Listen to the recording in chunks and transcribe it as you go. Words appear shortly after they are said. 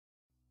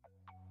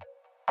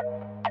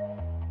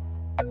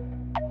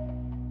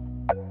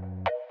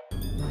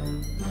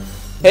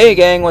Hey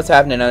gang, what's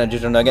happening? I'm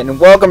Digital Nugget, and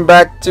welcome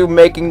back to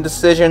Making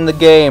Decision the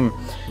game.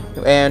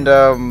 And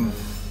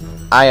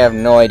I have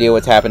no idea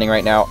what's happening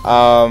right now.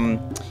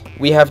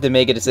 We have to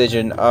make a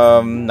decision.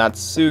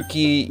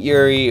 Natsuki,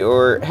 Yuri,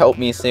 or help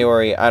me,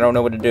 Sayori. I don't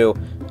know what to do.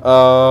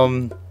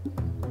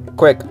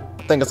 Quick,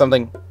 think of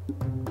something.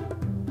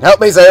 Help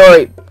me,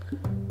 Sayori.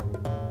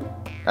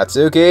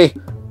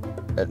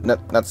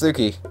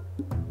 Natsuki.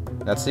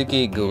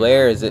 Natsuki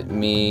glares at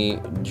me,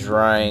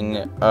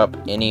 drying up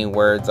any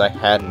words I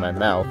had in my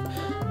mouth.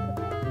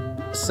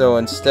 So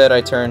instead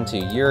I turn to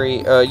Yuri.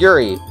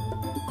 Yuri!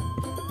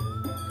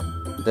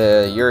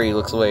 Yuri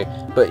looks away,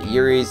 but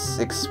Yuri's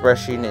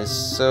expression is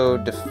so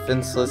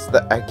defenseless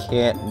that I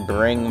can't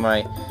bring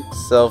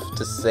myself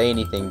to say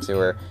anything to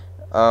her.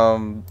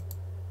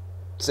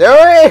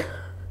 Sayori!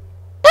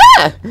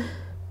 Ah!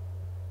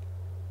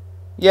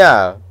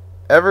 Yeah,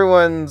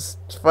 everyone's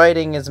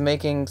fighting is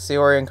making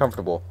Sayori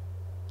uncomfortable.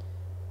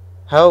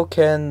 How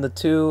can the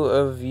two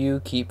of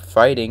you keep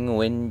fighting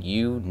when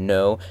you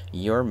know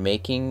you're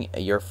making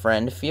your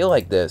friend feel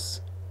like this?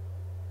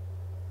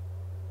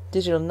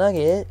 Digital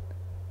Nugget?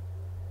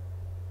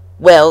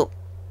 Well,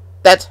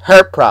 that's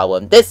her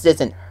problem. This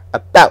isn't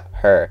about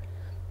her.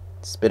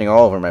 Spitting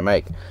all over my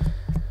mic.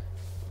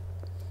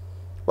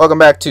 Welcome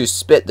back to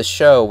Spit the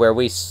Show, where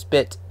we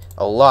spit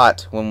a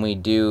lot when we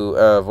do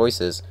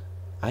voices.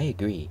 I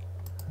agree.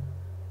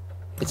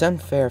 It's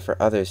unfair for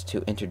others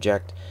to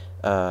interject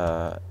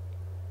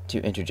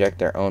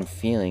their own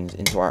feelings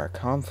into our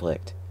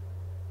conflict.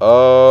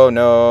 Oh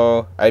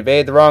no, I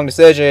made the wrong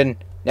decision.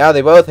 Now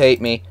they both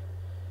hate me.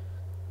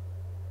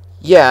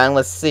 Yeah,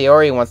 unless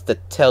Sayori wants to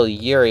tell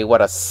Yuri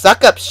what a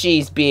suck-up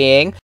she's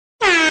being.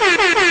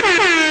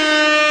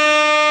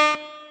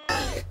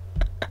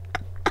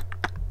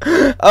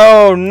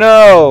 Oh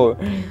no!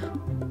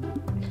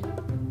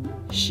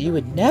 She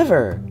would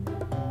never.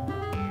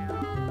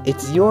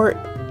 It's your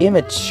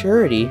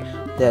immaturity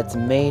that's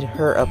made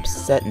her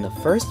upset in the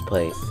first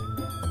place.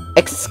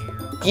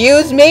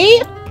 Excuse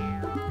me?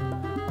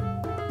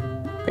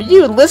 Are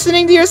you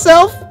listening to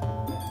yourself?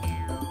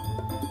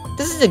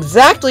 This is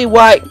exactly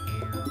why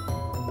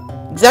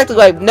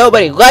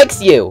nobody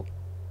likes you.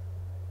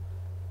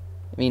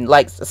 I mean,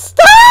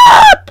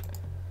 stop!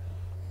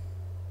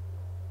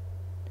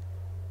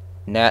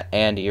 Nat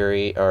and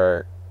Yuri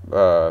are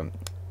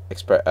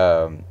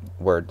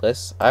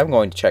wordless. I'm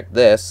going to check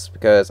this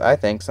because I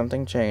think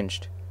something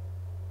changed.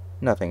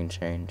 Nothing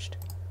changed.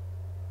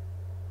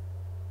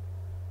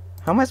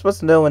 How am I supposed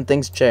to know when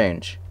things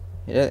change?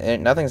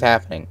 Nothing's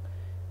happening.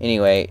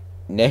 Anyway,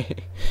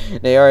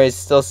 Naori's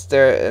still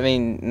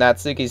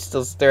Natsuki's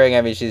still staring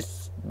at me.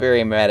 She's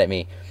very mad at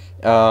me.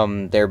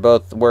 They're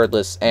both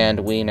wordless, and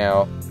we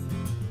know.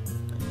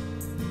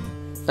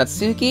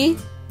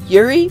 Natsuki?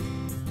 Yuri?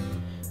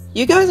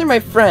 You guys are my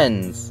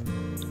friends.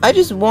 I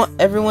just want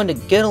everyone to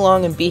get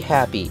along and be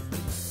happy.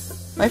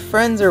 My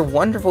friends are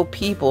wonderful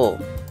people.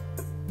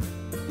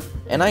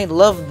 And I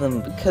love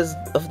them because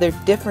of their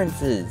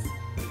differences.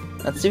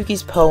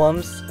 Natsuki's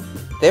poems,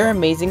 they're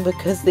amazing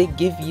because they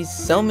give you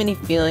so many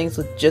feelings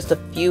with just a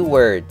few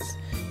words.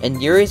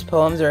 And Yuri's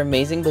poems are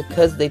amazing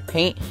because they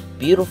paint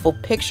beautiful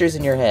pictures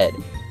in your head.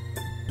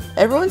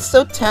 Everyone's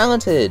so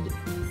talented.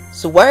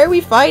 So why are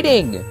we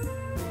fighting?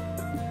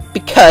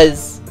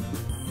 Because,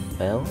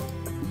 well,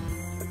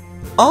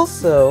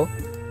 also,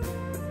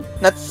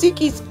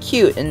 Natsuki's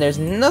cute and there's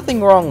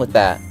nothing wrong with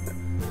that.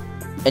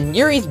 And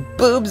Yuri's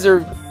boobs are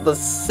the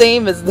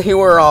same as they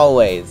were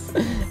always.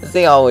 As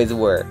they always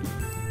were.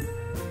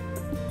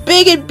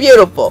 Big and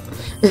beautiful!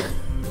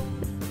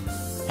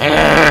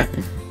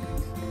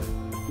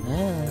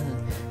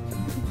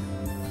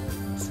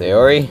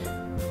 Sayori?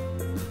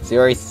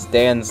 Sayori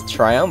stands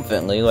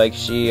triumphantly like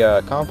she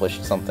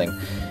accomplished something.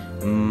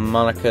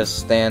 Monika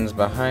stands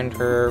behind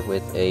her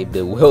with a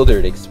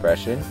bewildered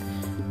expression.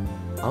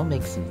 I'll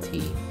make some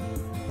tea.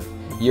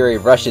 Yuri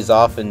rushes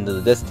off into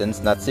the distance.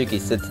 Natsuki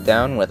sits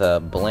down with a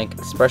blank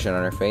expression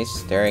on her face,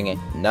 staring at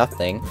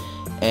nothing.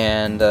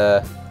 And,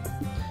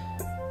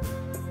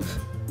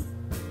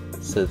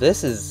 so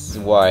this is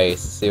why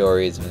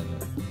Sayori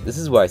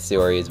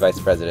is vice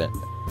president.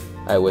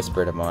 I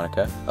whisper to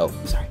Monika. Oh,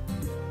 sorry.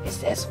 Is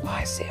this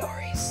why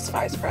Sayori is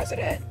vice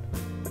president?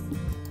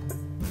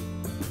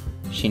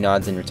 She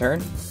nods in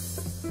return.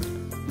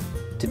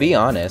 To be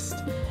honest,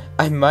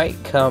 I might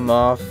come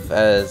off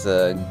as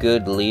a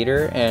good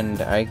leader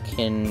and I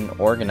can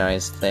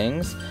organize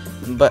things,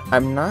 but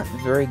I'm not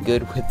very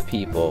good with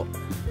people.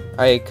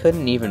 I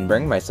couldn't even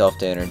bring myself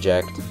to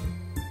interject.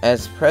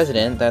 As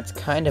president, that's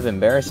kind of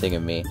embarrassing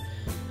of me.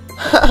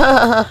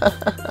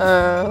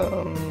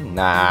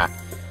 Nah.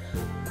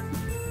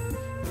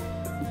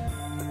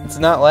 It's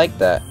not like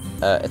that.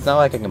 It's not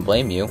like I can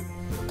blame you.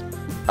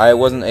 I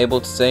wasn't able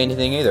to say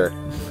anything either.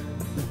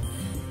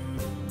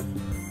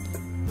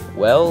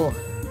 Well,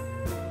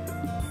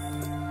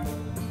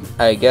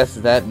 I guess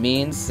that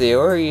means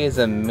Sayori is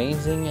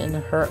amazing in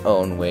her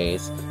own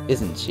ways,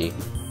 isn't she?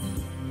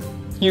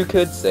 You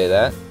could say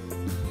that.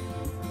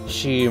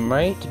 She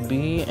might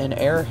be an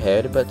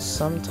airhead, but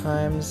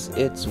sometimes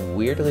it's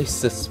weirdly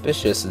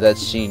suspicious that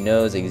she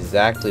knows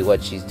exactly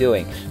what she's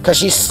doing. 'Cause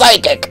she's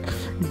psychic!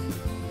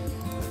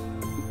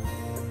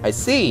 I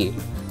see.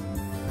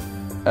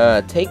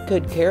 Take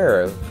good care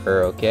of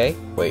her, okay?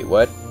 Wait,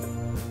 what?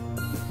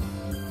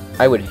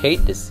 I would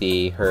hate to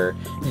see her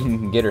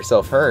get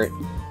herself hurt.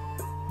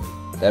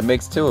 That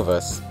makes two of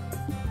us.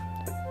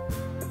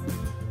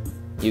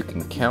 You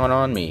can count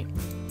on me.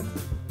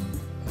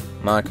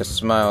 Monica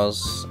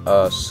smiles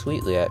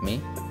sweetly at me,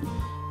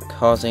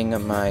 causing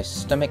my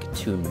stomach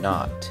to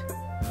knot.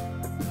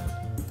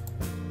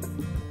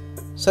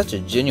 Such a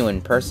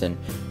genuine person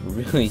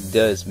really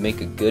does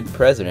make a good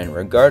president,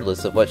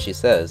 regardless of what she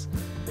says.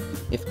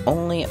 If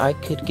only I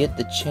could get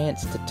the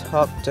chance to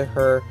talk to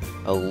her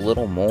a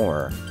little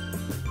more.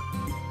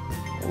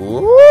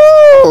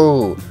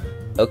 Woo!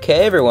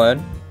 Okay,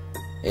 everyone.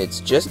 It's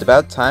just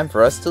about time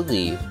for us to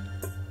leave.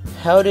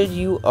 How did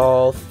you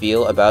all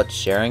feel about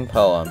sharing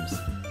poems?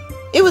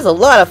 It was a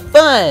lot of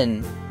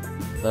fun!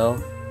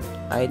 Well,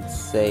 I'd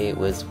say it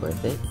was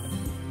worth it.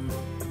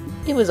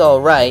 It was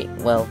alright,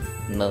 well,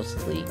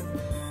 mostly.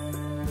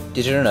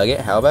 Digital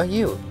Nugget, how about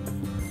you?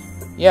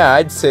 Yeah,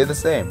 I'd say the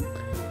same.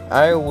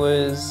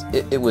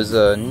 It was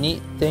a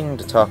neat thing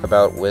to talk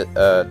about with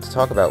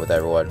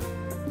everyone.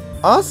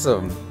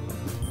 Awesome!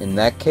 In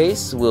that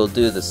case, we'll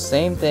do the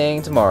same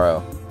thing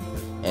tomorrow.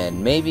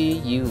 And maybe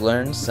you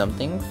learn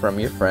something from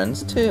your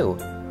friends too.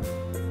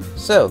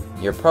 So,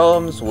 your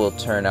poems will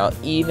turn out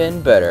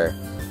even better.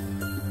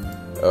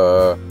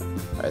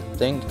 I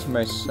think to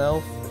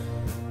myself,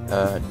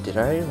 did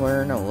I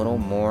learn a little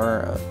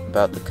more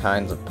about the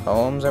kinds of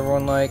poems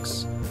everyone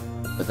likes?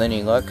 With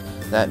any luck,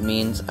 that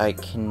means I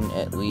can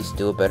at least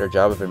do a better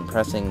job of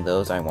impressing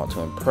those I want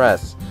to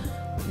impress.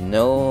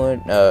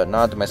 Nod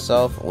to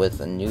myself with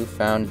a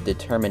newfound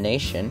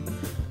determination.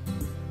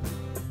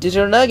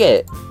 Digital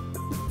Nugget!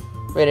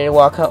 Ready to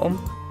walk home?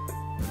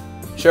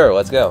 Sure,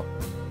 let's go.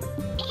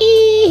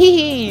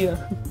 Eee!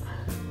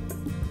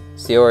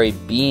 Sayori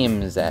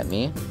beams at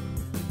me.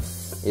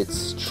 It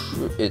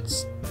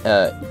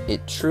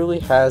truly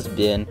has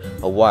been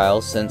a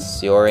while since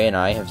Sayori and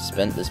I have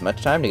spent this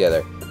much time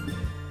together.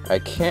 I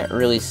can't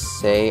really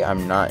say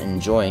I'm not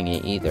enjoying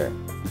it either.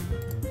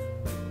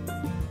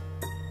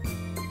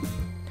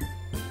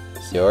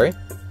 Sayori?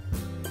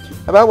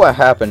 About what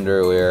happened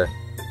earlier.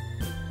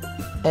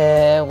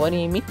 What do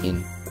you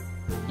mean?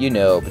 You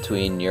know,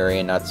 between Yuri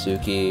and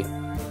Natsuki.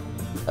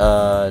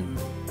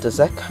 Does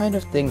that kind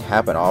of thing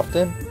happen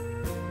often?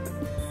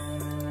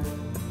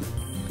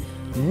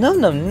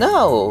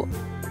 No!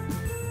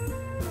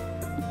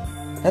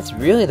 That's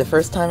really the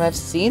first time I've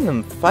seen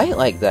them fight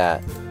like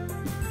that.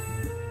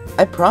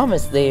 I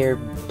promise they are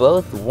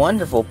both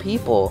wonderful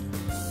people.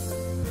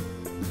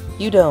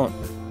 You don't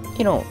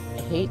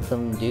hate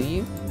them, do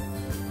you?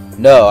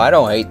 No, I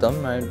don't hate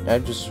them. I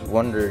just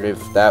wondered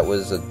if that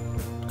was a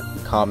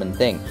common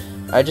thing.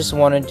 I just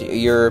wanted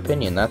your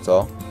opinion, that's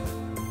all.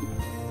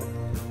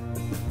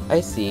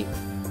 I see.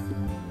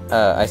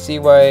 I see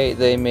why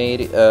they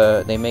make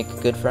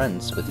good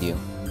friends with you.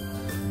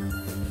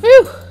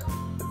 Phew!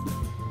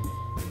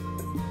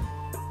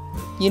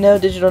 You know,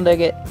 Digital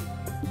Nugget,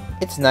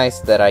 it's nice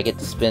that I get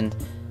to spend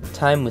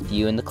time with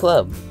you in the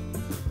club.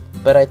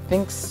 But I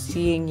think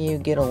seeing you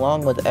get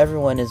along with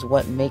everyone is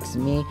what makes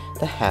me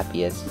the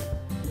happiest.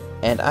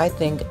 And I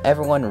think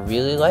everyone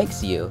really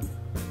likes you.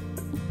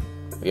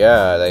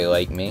 Yeah, they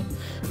like me.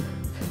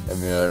 I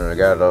mean, I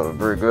got a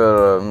pretty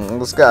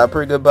good, it's got a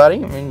pretty good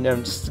body. I mean,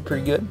 I'm just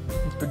pretty good.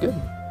 It's pretty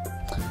good.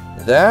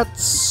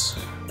 That's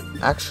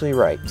actually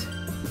right.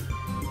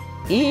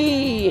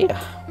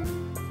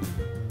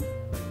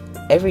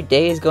 Every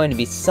day is going to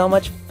be so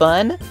much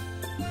fun.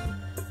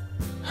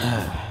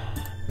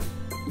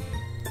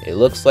 It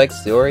looks like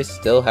Sayori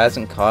still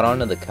hasn't caught on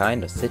to the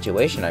kind of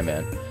situation I'm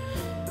in.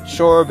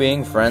 Sure,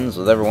 being friends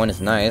with everyone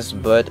is nice,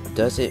 but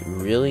does it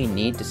really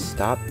need to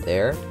stop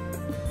there?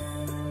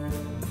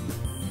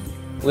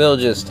 We'll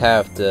just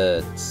have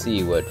to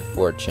see what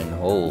fortune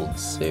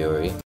holds,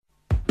 Sayori.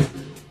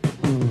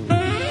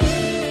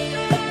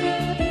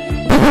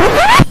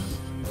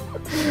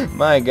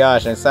 My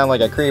gosh, I sound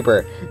like a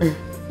creeper.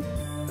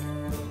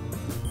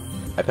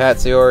 I pat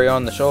Sayori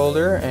on the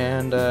shoulder,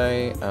 and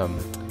I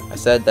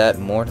said that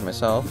more to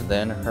myself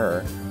than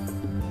her.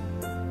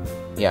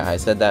 Yeah, I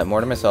said that more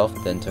to myself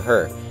than to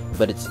her.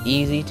 But it's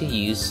easy to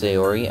use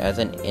Sayori as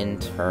an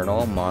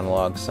internal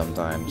monologue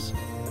sometimes.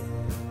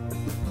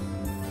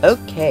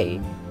 Okay.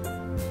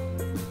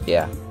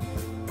 Yeah.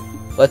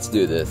 Let's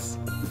do this.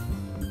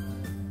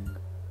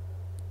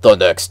 The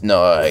next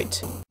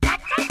night.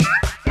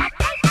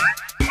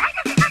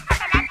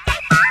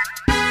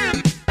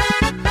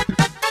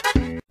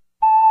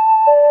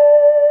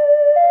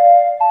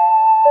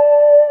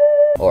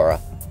 Aura.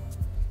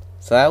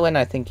 So that one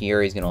I think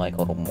Yuri's gonna like a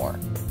little more.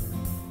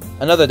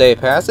 Another day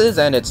passes,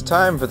 and it's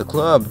time for the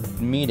club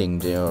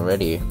meeting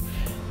already.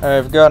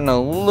 I've gotten a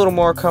little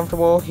more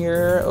comfortable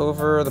here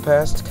over the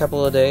past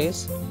couple of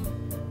days.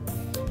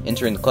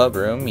 Entering the club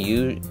room,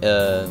 you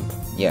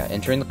Yeah,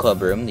 entering the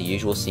club room, the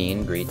usual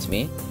scene greets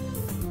me.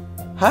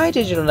 Hi,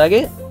 Digital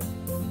Nugget!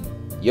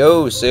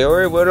 Yo,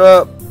 Sayori, what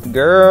up?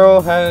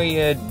 Girl, how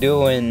you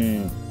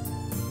doing?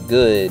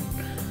 Good.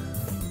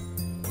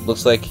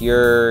 Looks like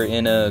you're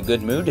in a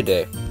good mood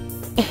today.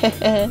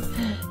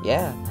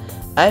 Yeah,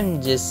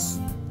 I'm just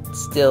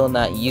still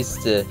not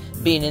used to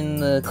being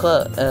in the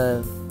club,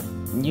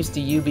 used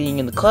to you being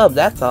in the club,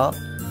 that's all.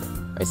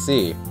 I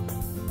see.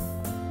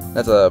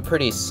 That's a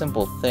pretty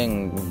simple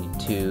thing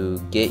to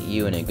get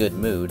you in a good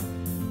mood.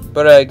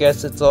 But I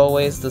guess it's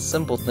always the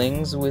simple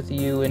things with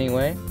you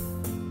anyway.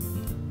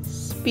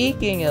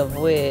 Speaking of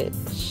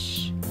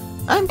which,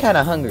 I'm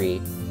kinda hungry.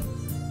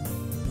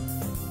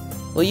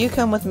 Will you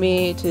come with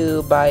me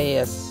to buy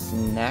a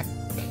snack?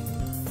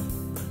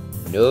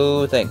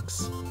 No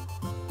thanks.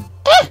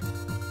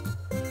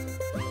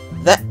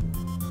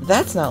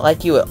 That's not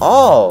like you at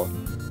all.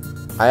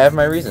 I have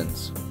my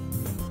reasons.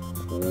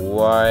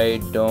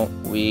 Why don't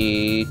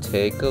we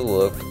take a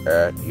look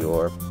at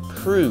your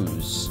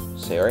cruise,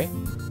 Sayori?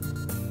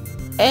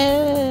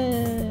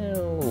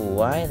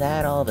 Why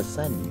that all of a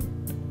sudden?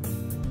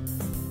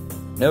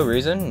 No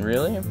reason,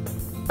 really.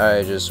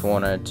 I just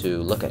wanted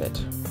to look at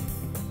it.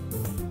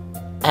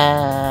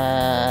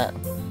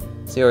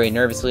 Sayori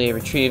nervously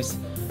retrieves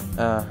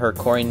her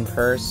coin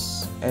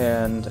purse,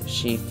 and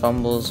she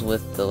fumbles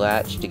with the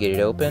latch to get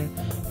it open.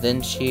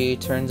 Then she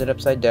turns it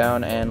upside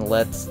down and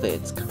lets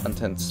its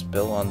contents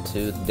spill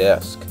onto the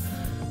desk.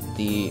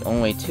 The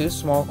only 2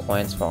 small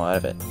coins fall out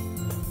of it.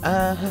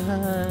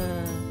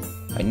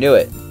 I knew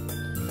it.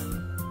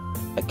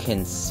 I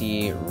can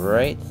see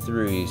right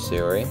through you,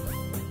 Sayori.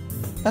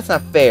 That's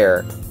not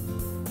fair.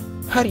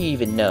 How do you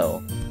even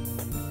know?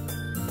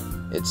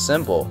 It's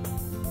simple.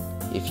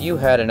 If you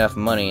had enough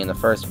money in the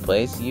first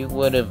place, you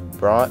would have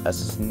brought a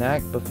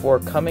snack before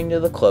coming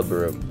to the club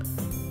room.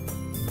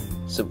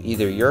 So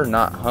either you're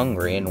not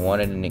hungry and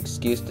wanted an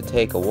excuse to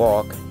take a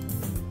walk,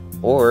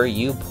 or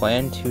you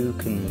plan to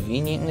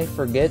conveniently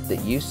forget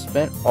that you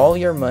spent all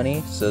your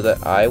money so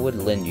that I would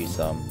lend you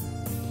some.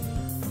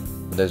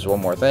 There's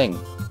one more thing.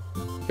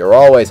 You're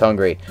always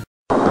hungry.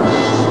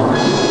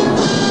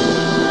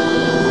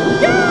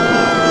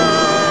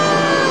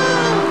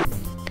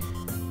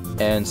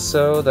 And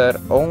so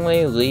that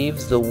only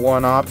leaves the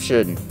one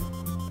option.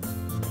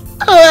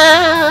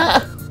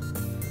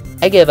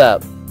 I give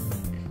up.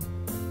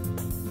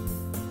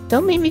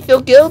 Don't make me feel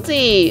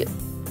guilty.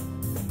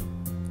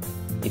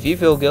 If you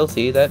feel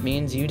guilty, that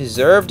means you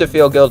deserve to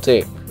feel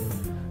guilty.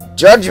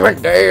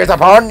 Judgment Day is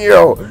upon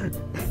you!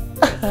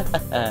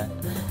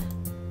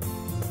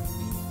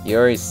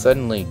 Yuri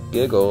suddenly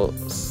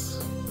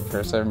giggles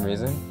for some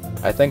reason.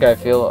 I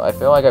feel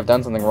like I've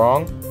done something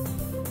wrong.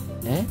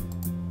 Eh?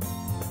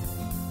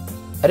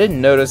 I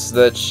didn't notice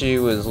that she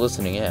was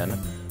listening in.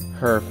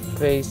 Her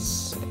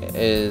face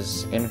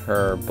is in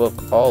her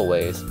book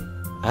always.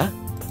 Huh?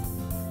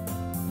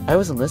 I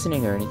wasn't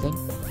listening or anything.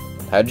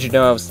 How did you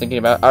know I was thinking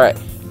about? Alright,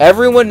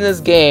 everyone in this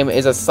game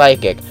is a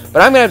psychic.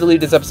 But I'm gonna have to leave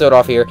this episode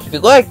off here. If you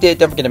liked it,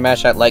 don't forget to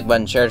mash that like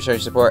button, share to show your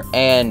support,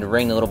 and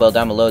ring the little bell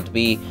down below to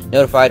be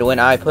notified when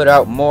I put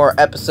out more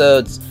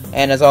episodes.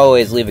 And as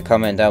always, leave a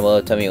comment down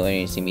below. Tell me what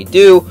you see me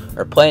do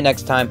or play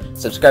next time.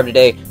 Subscribe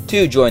today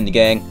to join the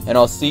gang, and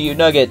I'll see you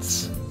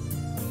nuggets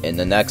in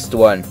the next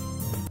one.